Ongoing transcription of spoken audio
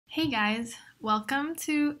Hey guys, welcome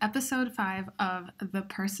to episode 5 of The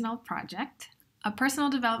Personal Project, a personal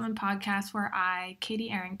development podcast where I, Katy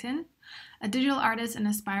Arrington, a digital artist and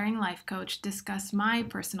aspiring life coach, discuss my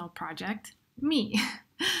personal project, me.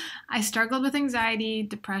 I struggled with anxiety,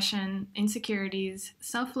 depression, insecurities,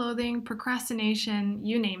 self-loathing, procrastination,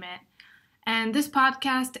 you name it. And this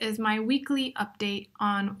podcast is my weekly update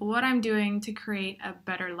on what I'm doing to create a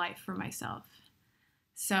better life for myself.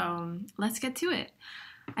 So let's get to it.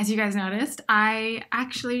 As you guys noticed, I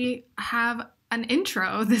actually have an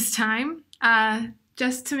intro this time,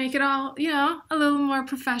 just to make it all, a little more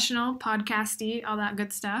professional, podcasty, all that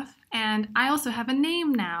good stuff. And I also have a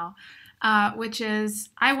name now, which is,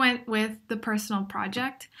 I went with The Personal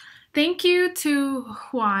Project. Thank you to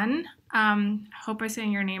Juan, hope I'm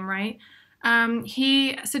saying your name right.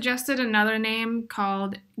 He suggested another name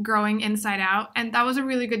called Growing Inside Out, and that was a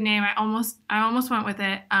really good name. I almost went with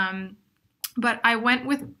it. But I went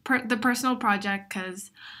with The Personal Project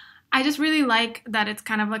because I just really like that it's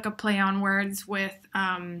kind of like a play on words with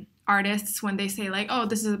artists when they say like, oh,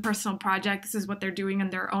 this is a personal project, this is what they're doing in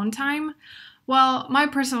their own time. Well, my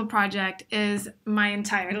personal project is my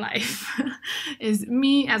entire life, is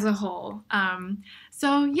me as a whole.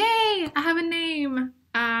 So yay, I have a name.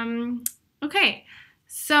 Okay,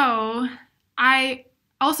 so I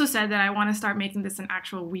also said that I want to start making this an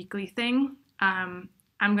actual weekly thing.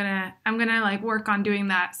 I'm gonna like work on doing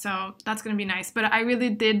that, so that's gonna be nice. But I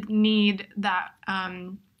really did need that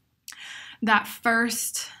that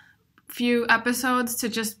first few episodes to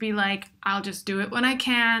just be like, I'll just do it when I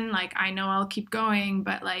can. Like, I know I'll keep going,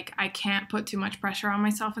 but like I can't put too much pressure on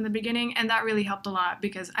myself in the beginning, and that really helped a lot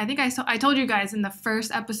because I think I told you guys in the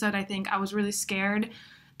first episode, I think I was really scared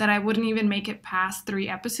that I wouldn't even make it past 3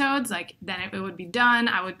 episodes. Like, then it would be done.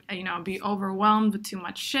 I would, be overwhelmed with too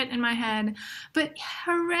much shit in my head. But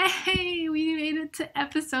hooray, we made it to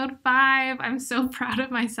episode 5. I'm so proud of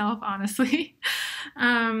myself, honestly. So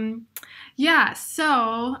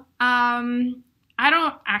I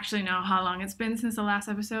don't actually know how long it's been since the last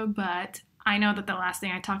episode, but I know that the last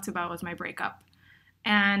thing I talked about was my breakup.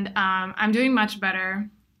 And I'm doing much better.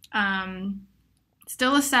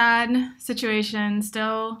 Still a sad situation,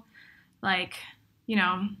 still like,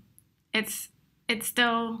 it's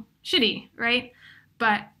still shitty, right?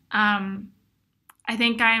 But I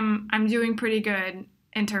think I'm doing pretty good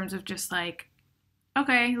in terms of just like,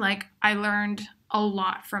 okay, like I learned a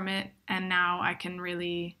lot from it and now I can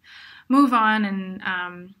really move on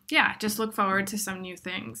and just look forward to some new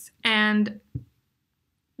things. And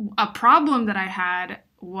a problem that I had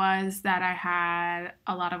was that I had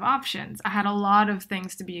a lot of options. I had a lot of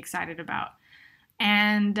things to be excited about.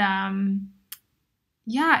 And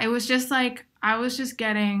it was just like I was just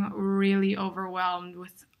getting really overwhelmed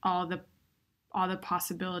with all the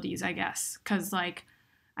possibilities, I guess. Cause like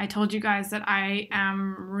I told you guys that I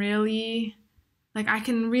am really like I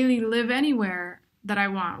can really live anywhere that I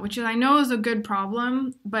want, which I know is a good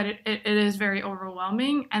problem, but it is very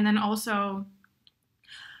overwhelming. And then also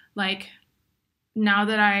like now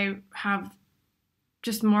that I have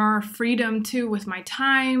just more freedom too with my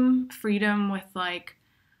time, freedom with like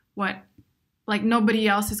what, like nobody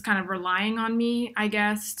else is kind of relying on me, I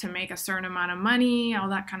guess, to make a certain amount of money, all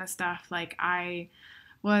that kind of stuff. Like I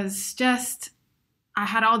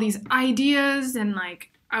had all these ideas and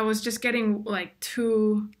like I was just getting like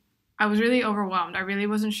I was really overwhelmed. I really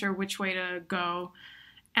wasn't sure which way to go.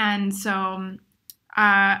 And so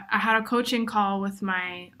I had a coaching call with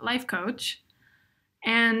my life coach.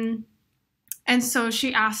 And so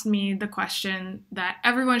she asked me the question that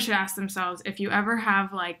everyone should ask themselves. If you ever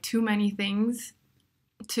have like too many things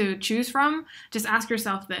to choose from, just ask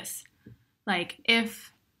yourself this. Like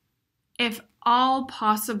if all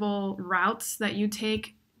possible routes that you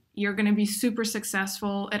take, you're going to be super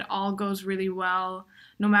successful, it all goes really well,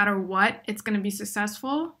 no matter what, it's going to be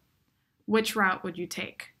successful, which route would you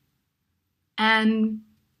take? And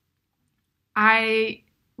I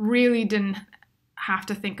really didn't have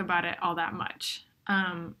to think about it all that much.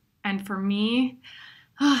 And for me,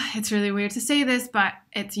 it's really weird to say this, but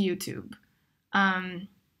it's YouTube.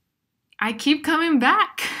 I keep coming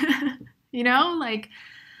back, like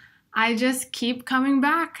I just keep coming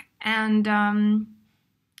back. And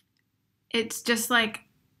it's just like,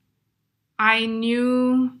 I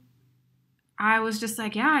knew I was just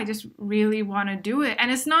like, yeah, I just really want to do it.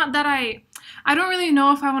 And it's not that I don't really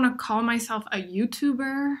know if I want to call myself a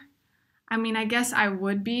YouTuber. I mean, I guess I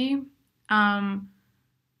would be,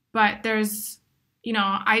 but there's,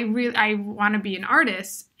 I want to be an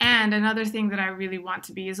artist, and another thing that I really want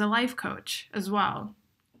to be is a life coach as well.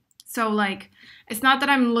 So like, it's not that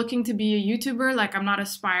I'm looking to be a YouTuber, like I'm not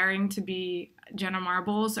aspiring to be Jenna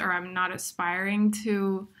Marbles, or I'm not aspiring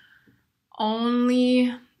to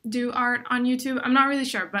only do art on YouTube. I'm not really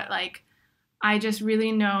sure, but like I just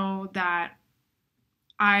really know that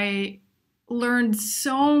I learned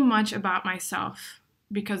so much about myself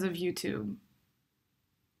because of YouTube.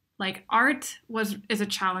 Like art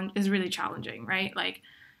is really challenging, right? Like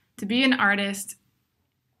to be an artist,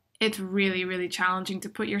 it's really, really challenging to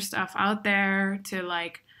put your stuff out there, to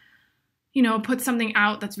like, you know, put something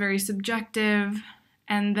out that's very subjective.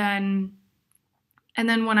 And then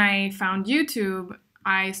when I found YouTube,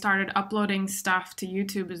 I started uploading stuff to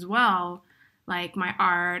YouTube as well, like my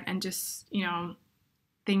art and just, you know,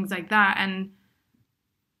 things like that. And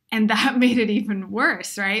that made it even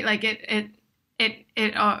worse, right? Like it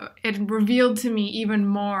revealed to me even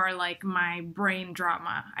more like my brain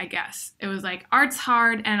drama, I guess. It was like art's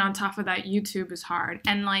hard, and on top of that, YouTube is hard.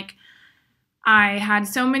 And like I had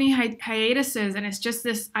so many hiatuses, and it's just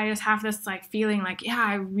this, I just have this like feeling like,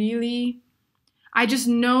 yeah, I just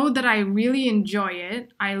know that I really enjoy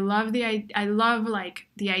it. I love like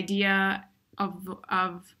the idea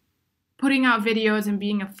of putting out videos and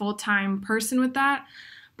being a full-time person with that.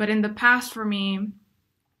 But in the past for me,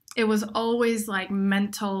 it was always like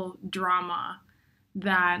mental drama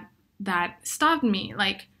that stopped me.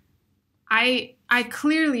 Like I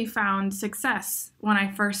clearly found success when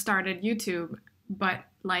I first started YouTube, but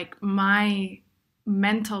like my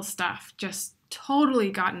mental stuff just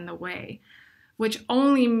totally got in the way, which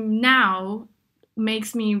only now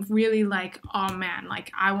makes me really like, oh man,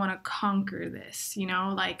 like I want to conquer this, you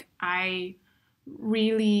know? Like I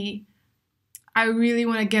really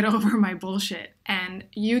want to get over my bullshit. And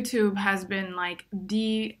YouTube has been like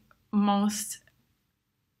the most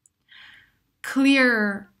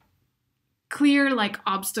clear like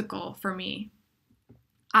obstacle for me.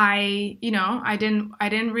 I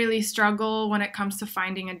didn't really struggle when it comes to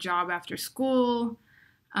finding a job after school.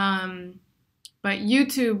 But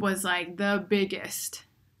YouTube was like the biggest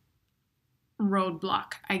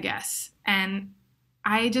roadblock, I guess. And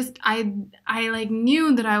I like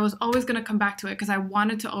knew that I was always going to come back to it because I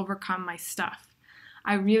wanted to overcome my stuff.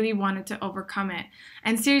 I really wanted to overcome it.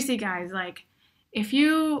 And seriously, guys, like if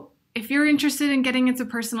you're interested in getting into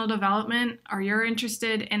personal development, or you're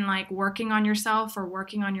interested in like working on yourself or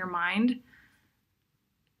working on your mind,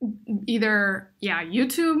 either, yeah,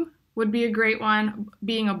 YouTube would be a great one.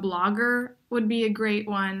 Being a blogger would be a great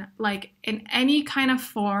one. Like in any kind of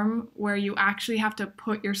form where you actually have to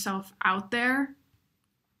put yourself out there.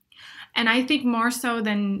 And I think more so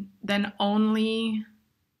than only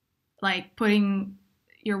like putting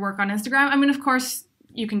your work on Instagram. I mean, of course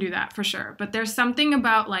you can do that for sure, but there's something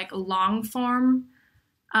about like long form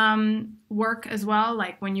work as well.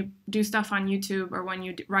 Like when you do stuff on YouTube or when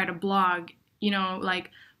you write a blog, you know,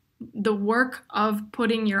 like the work of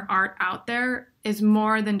putting your art out there is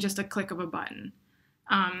more than just a click of a button.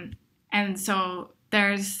 And so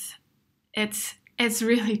it's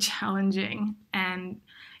really challenging, and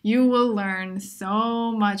you will learn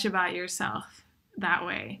so much about yourself that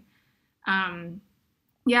way.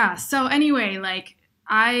 Yeah, so anyway, like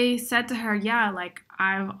I said to her, yeah, like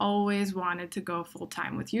I've always wanted to go full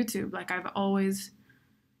time with YouTube. Like I've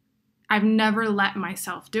never let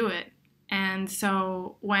myself do it. And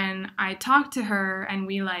so when I talked to her and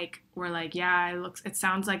we like were like, yeah, it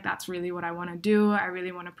sounds like that's really what I want to do. I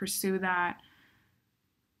really want to pursue that.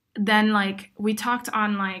 Then like we talked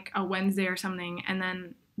on like a Wednesday or something, and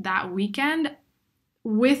then that weekend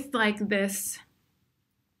with like this,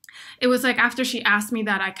 it was like after she asked me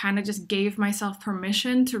that, I kind of just gave myself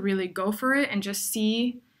permission to really go for it and just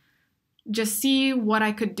see what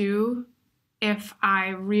I could do if I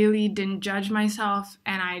really didn't judge myself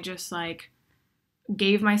and I just like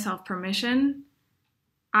gave myself permission.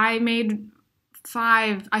 I filmed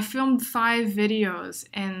 5 videos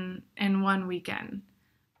in one weekend,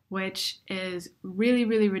 which is really,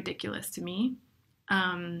 really ridiculous to me.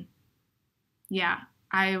 Yeah,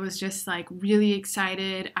 I was just like really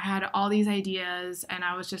excited. I had all these ideas, and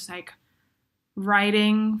I was just like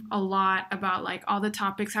writing a lot about like all the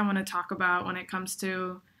topics I want to talk about when it comes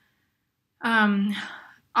to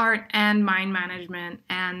art and mind management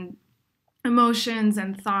and emotions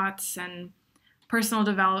and thoughts and personal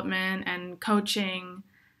development and coaching.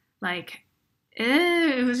 Like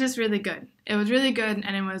it was just really good. It was really good,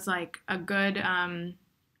 and it was like a good, I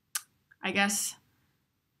guess,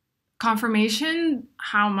 confirmation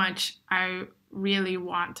how much I really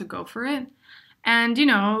want to go for it. And, you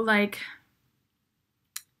know, like,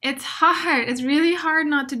 it's hard. It's really hard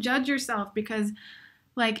not to judge yourself because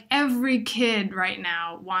like every kid right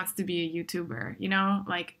now wants to be a YouTuber, you know?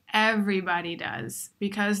 Like everybody does,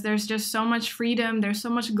 because there's just so much freedom, there's so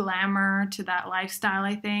much glamour to that lifestyle,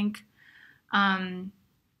 I think.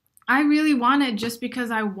 I really want it just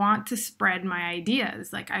because I want to spread my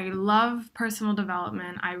ideas. Like I love personal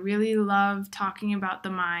development. I really love talking about the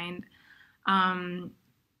mind. And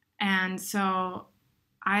so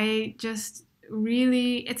I just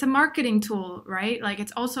really, it's a marketing tool, right? Like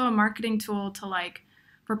it's also a marketing tool to like,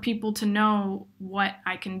 for people to know what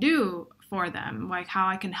I can do for them, like how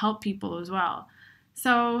I can help people as well.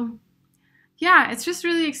 So yeah, it's just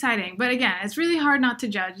really exciting. But again, it's really hard not to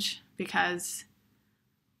judge because,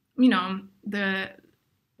 you know, the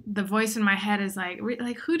voice in my head is like,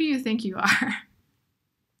 who do you think you are?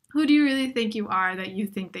 Who do you really think you are that you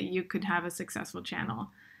think that you could have a successful channel?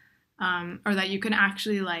 Or that you can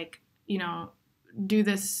actually like, you know, do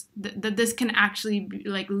this, that this can actually be,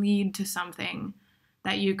 like lead to something,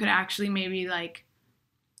 that you could actually maybe like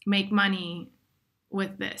make money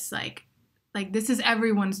with this. Like this is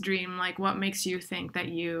everyone's dream. Like what makes you think that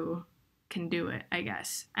you can do it, I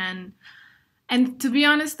guess. And to be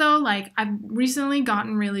honest though, like I've recently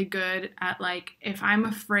gotten really good at like, if I'm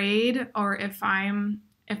afraid or if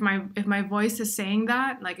my voice is saying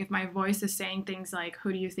that, like if my voice is saying things like,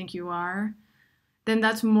 who do you think you are? Then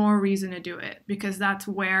that's more reason to do it, because that's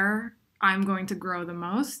where I'm going to grow the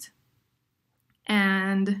most.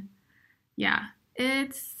 And yeah,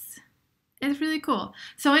 it's really cool.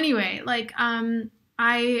 So anyway, like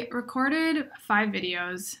I recorded 5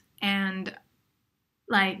 videos, and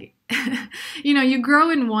like you know, you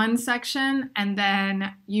grow in one section and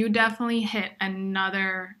then you definitely hit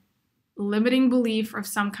another limiting belief of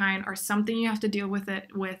some kind, or something you have to deal with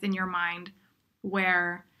in your mind,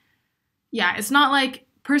 where yeah, it's not like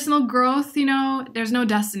personal growth, you know, there's no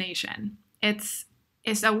destination. It's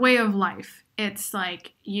a way of life. It's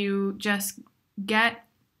like you'll get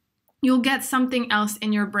something else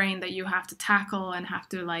in your brain that you have to tackle and have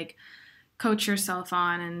to like coach yourself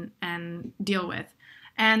on and deal with.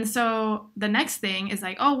 And so the next thing is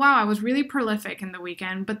like, oh wow, I was really prolific in the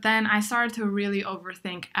weekend, but then I started to really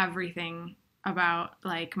overthink everything about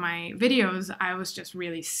like my videos. I was just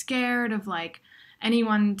really scared of like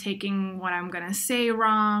anyone taking what I'm gonna say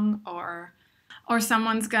wrong, or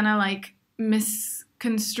someone's gonna like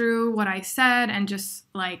misconstrue what I said and just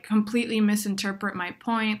like completely misinterpret my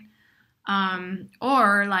point.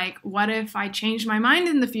 Or like, what if I change my mind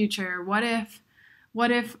in the future? What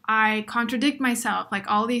if I contradict myself? Like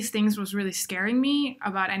all these things was really scaring me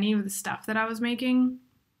about any of the stuff that I was making.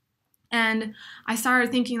 And I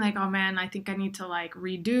started thinking like, oh man, I think I need to like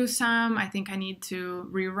redo some. I think I need to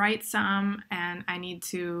rewrite some, and I need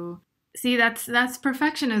to see that's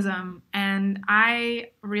perfectionism, and I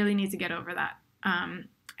really need to get over that.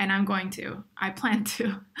 And I'm going to. I plan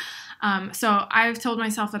to. So I've told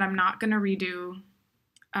myself that I'm not going to redo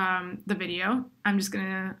the video. I'm just going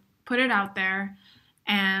to put it out there.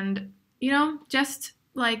 And, you know, just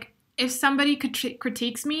like if somebody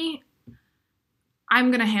critiques me, I'm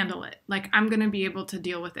going to handle it. Like I'm going to be able to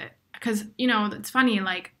deal with it. Because, you know, it's funny,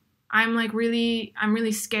 like I'm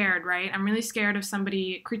really scared, right? I'm really scared of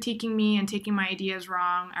somebody critiquing me and taking my ideas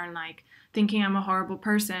wrong, or like thinking I'm a horrible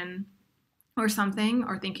person or something,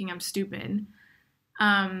 or thinking I'm stupid.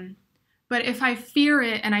 But if I fear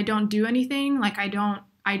it and I don't do anything, like I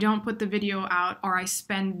don't put the video out, or I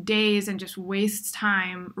spend days and just waste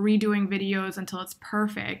time redoing videos until it's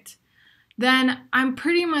perfect, then I'm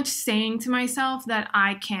pretty much saying to myself that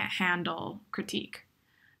I can't handle critique,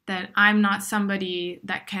 that I'm not somebody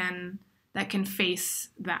that can face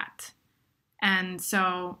that. And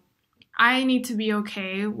so I need to be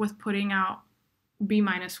okay with putting out B-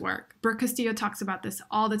 work. Brooke Castillo talks about this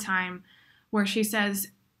all the time, where she says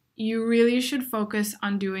you really should focus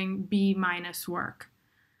on doing B- work.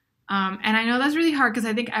 And I know that's really hard, because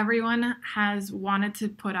I think everyone has wanted to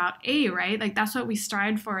put out A, right? Like that's what we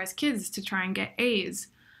strived for as kids, to try and get A's.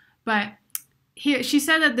 But she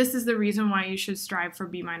said that this is the reason why you should strive for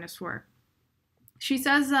B- work. She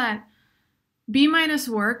says that B-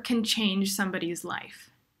 work can change somebody's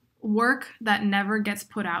life. Work that never gets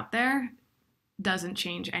put out there doesn't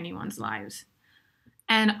change anyone's lives.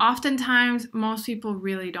 And oftentimes, most people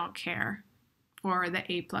really don't care for the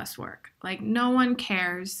A+ work. Like no one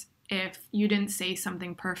cares if you didn't say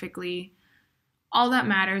something perfectly. All that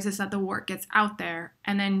matters is that the work gets out there,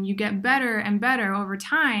 and then you get better and better over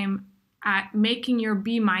time at making your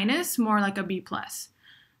B- more like a B+.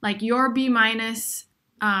 Like your B-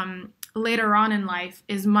 later on in life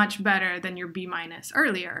is much better than your B-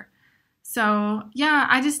 earlier. So yeah,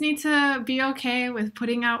 I just need to be okay with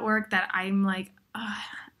putting out work that I'm like,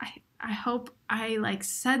 I hope I like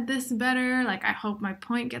said this better. Like, I hope my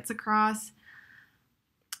point gets across.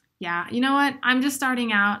 Yeah, you know what? I'm just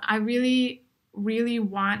starting out. I really, really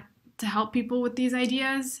want to help people with these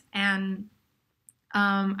ideas, and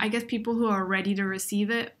I guess people who are ready to receive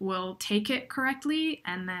it will take it correctly,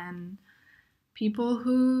 and then people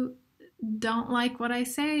who don't like what I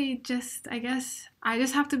say, I guess I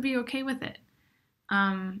just have to be okay with it.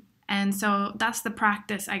 And so that's the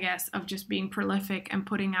practice, I guess, of just being prolific and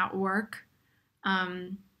putting out work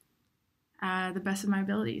the best of my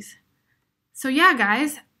abilities. So yeah,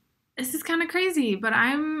 guys, this is kind of crazy, but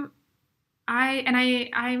I'm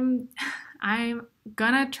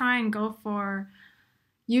gonna try and go for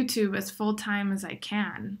YouTube as full-time as I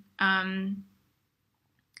can. I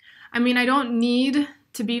mean, I don't need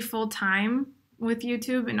to be full-time with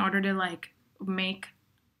YouTube in order to like make,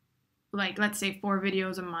 like, let's say 4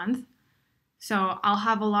 videos a month. So I'll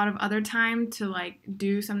have a lot of other time to like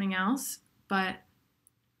do something else. But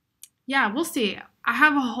yeah, we'll see. I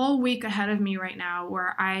have a whole week ahead of me right now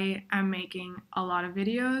where I am making a lot of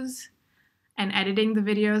videos and editing the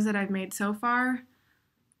videos that I've made so far.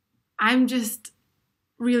 I'm just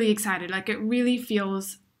really excited. Like, it really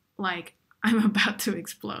feels like I'm about to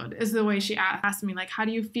explode, is the way she asked me, like, how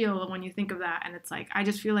do you feel when you think of that? And it's like, I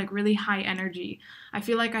just feel like really high energy. I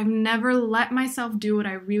feel like I've never let myself do what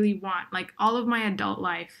I really want. Like, all of my adult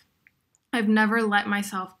life, I've never let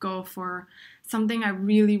myself go for something I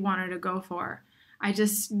really wanted to go for. I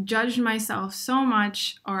just judged myself so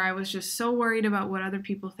much, or I was just so worried about what other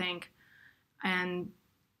people think. And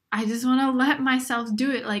I just want to let myself do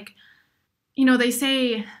it. Like, you know, they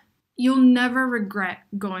say you'll never regret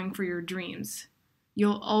going for your dreams.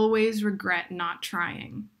 You'll always regret not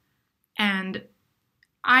trying. And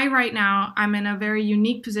right now, I'm in a very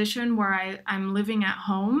unique position where I'm living at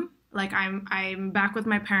home. Like, I'm back with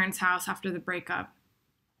my parents' house after the breakup.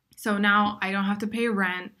 So now I don't have to pay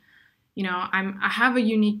rent. You know, I have a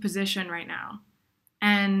unique position right now.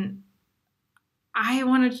 And I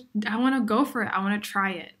want to go for it. I want to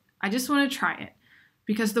try it. I just want to try it.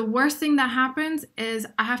 Because the worst thing that happens is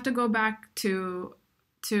I have to go back to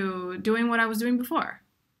doing what I was doing before.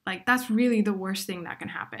 Like, that's really the worst thing that can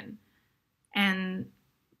happen. And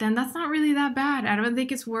then that's not really that bad. I don't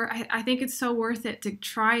think it's I think it's so worth it to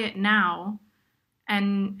try it now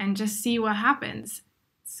and just see what happens.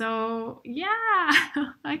 So yeah,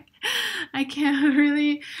 like, I can't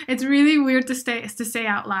really, it's really weird to say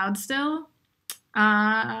out loud still.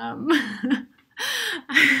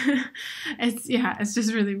 It's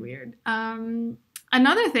just really weird.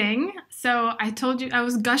 Another thing, so I told you I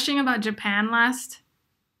was gushing about Japan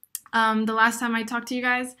the last time I talked to you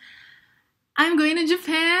guys. I'm going to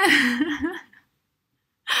Japan.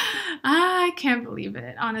 I can't believe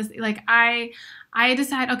it, honestly. Like, I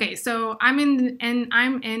decide, okay, so I'm in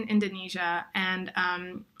Indonesia, and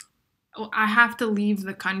I have to leave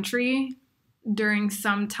the country during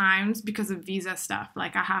some times because of visa stuff.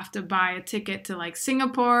 Like, I have to buy a ticket to like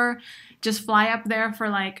Singapore, just fly up there for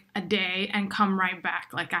like a day and come right back.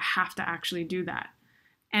 Like, I have to actually do that.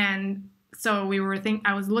 And so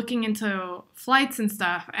I was looking into flights and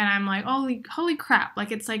stuff, and I'm like, holy crap.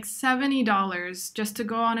 Like, it's like $70 just to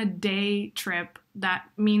go on a day trip that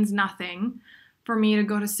means nothing for me to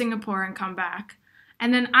go to Singapore and come back.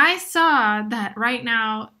 And then I saw that right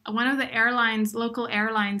now, one of the local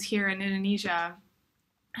airlines here in Indonesia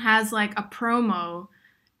has like a promo,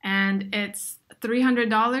 and it's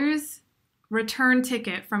 $300 return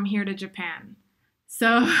ticket from here to Japan.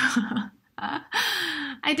 So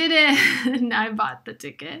I did it, and I bought the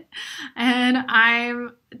ticket, and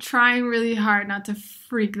I'm trying really hard not to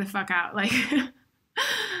freak the fuck out. Like,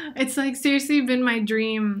 it's like seriously been my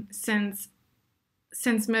dream since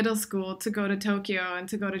middle school to go to Tokyo and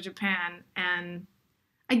to go to Japan. And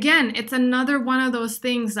again, it's another one of those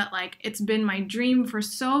things that, like, it's been my dream for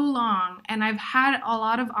so long, and I've had a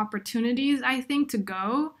lot of opportunities, I think, to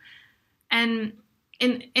go. And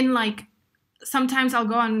in like, sometimes I'll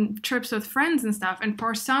go on trips with friends and stuff, and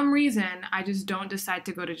for some reason I just don't decide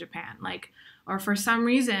to go to Japan. Like, or for some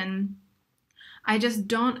reason I just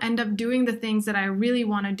don't end up doing the things that I really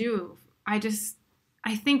want to do. I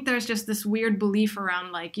think there's just this weird belief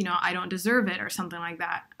around, like, you know, I don't deserve it or something like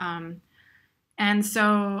that. And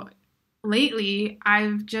so lately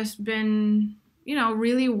I've just been, you know,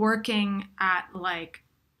 really working at like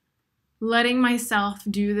letting myself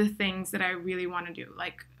do the things that I really want to do,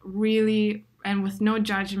 like really, and with no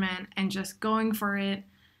judgment, and just going for it,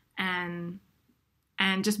 and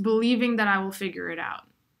just believing that I will figure it out.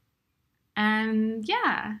 And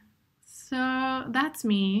yeah, so that's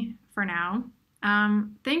me for now.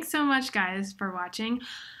 Thanks so much, guys, for watching.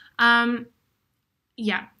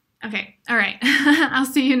 Yeah, Okay, all right. I'll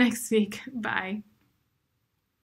see you next week. Bye.